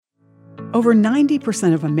Over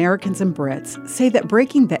 90% of Americans and Brits say that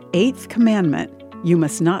breaking the 8th commandment, you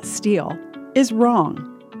must not steal, is wrong.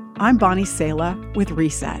 I'm Bonnie Sala with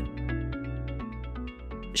Reset.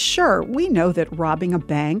 Sure, we know that robbing a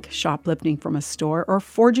bank, shoplifting from a store, or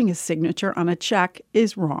forging a signature on a check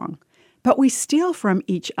is wrong. But we steal from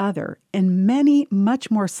each other in many, much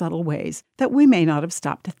more subtle ways that we may not have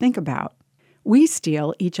stopped to think about. We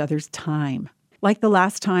steal each other's time. Like the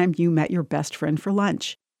last time you met your best friend for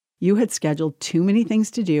lunch. You had scheduled too many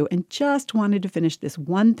things to do and just wanted to finish this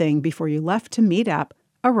one thing before you left to meet up,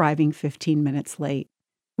 arriving 15 minutes late.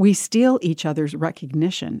 We steal each other's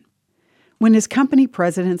recognition. When his company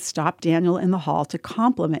president stopped Daniel in the hall to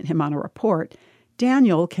compliment him on a report,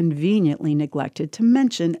 Daniel conveniently neglected to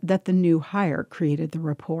mention that the new hire created the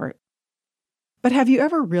report. But have you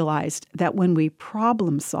ever realized that when we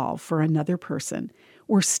problem solve for another person,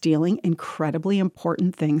 we're stealing incredibly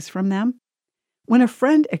important things from them? When a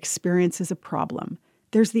friend experiences a problem,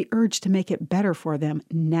 there's the urge to make it better for them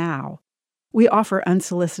now. We offer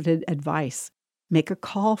unsolicited advice, make a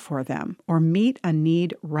call for them, or meet a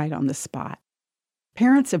need right on the spot.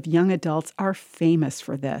 Parents of young adults are famous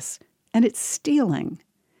for this, and it's stealing.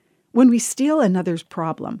 When we steal another's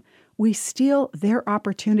problem, we steal their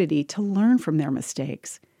opportunity to learn from their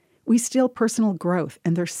mistakes. We steal personal growth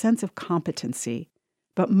and their sense of competency.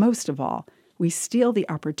 But most of all, we steal the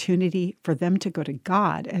opportunity for them to go to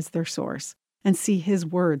God as their source and see His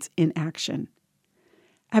words in action.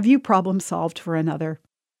 Have you problem solved for another?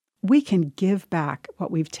 We can give back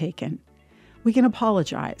what we've taken. We can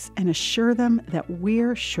apologize and assure them that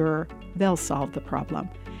we're sure they'll solve the problem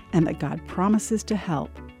and that God promises to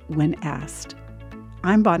help when asked.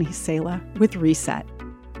 I'm Bonnie Sala with Reset.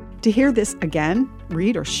 To hear this again,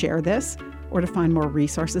 read or share this, or to find more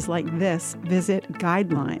resources like this, visit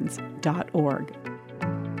guidelines.org.